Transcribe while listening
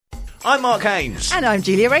I'm Mark Haynes. And I'm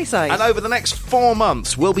Julia Rayside. And over the next 4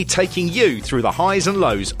 months, we'll be taking you through the highs and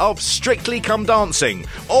lows of Strictly Come Dancing.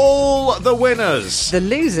 All the winners. The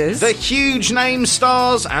losers. The huge name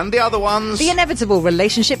stars and the other ones. The inevitable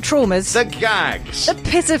relationship traumas. The gags. The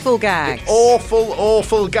pitiful gags. The awful,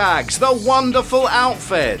 awful gags. The wonderful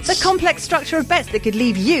outfits. The complex structure of bets that could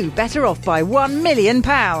leave you better off by £1 million.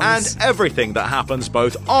 And everything that happens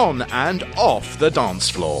both on and off the dance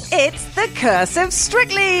floor. It's the Curse of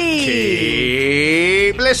Strictly.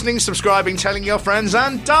 Keep listening, subscribing, telling your friends,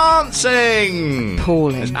 and dancing.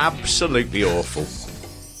 Appalling. It's absolutely awful.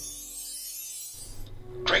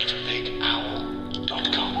 Great big